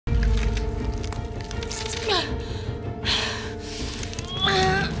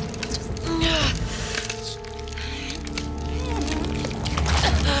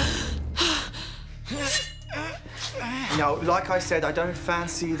I said, I don't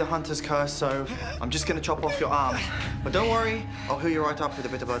fancy the hunter's curse, so I'm just gonna chop off your arm. But don't worry, I'll heal you right up with a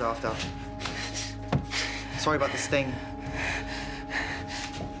bit of blood after. Sorry about the sting.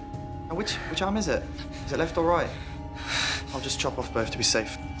 Now, which arm is it? Is it left or right? I'll just chop off both to be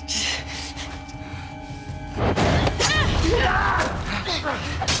safe.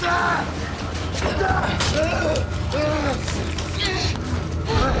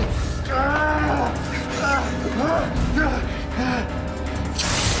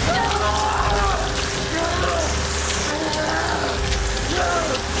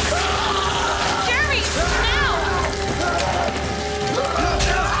 Jeremy, now!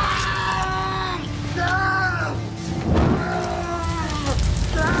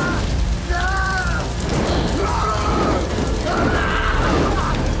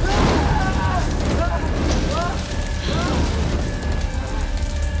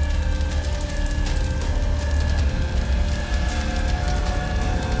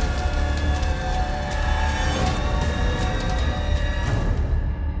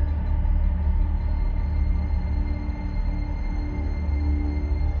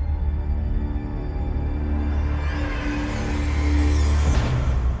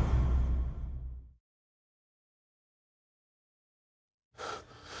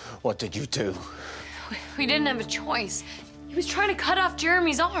 What did you do? We didn't have a choice. He was trying to cut off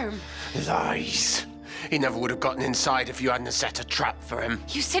Jeremy's arm. Lies. He never would have gotten inside if you hadn't set a trap for him.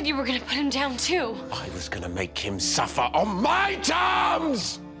 You said you were gonna put him down too. I was gonna make him suffer on my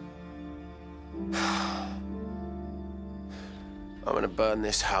terms! I'm gonna burn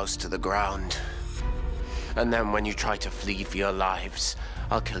this house to the ground. And then when you try to flee for your lives,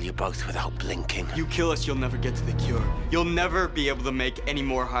 I'll kill you both without blinking. You kill us, you'll never get to the cure. You'll never be able to make any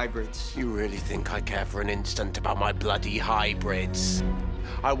more hybrids. You really think I care for an instant about my bloody hybrids?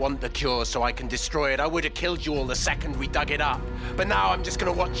 I want the cure so I can destroy it. I would have killed you all the second we dug it up. But now I'm just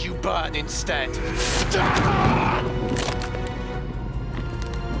gonna watch you burn instead.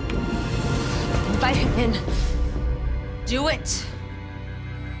 Invite him in. Do it.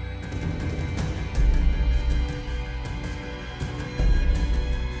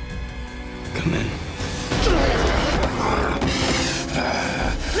 Come in.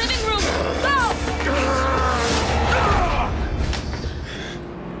 Living room, go!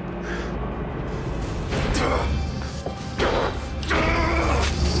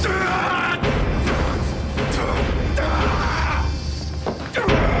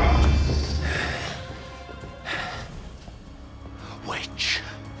 Witch,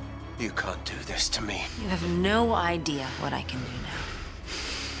 you can't do this to me. You have no idea what I can do now.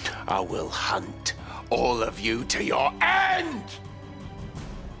 I will hunt all of you to your end!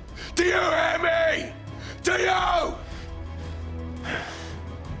 Do you hear me?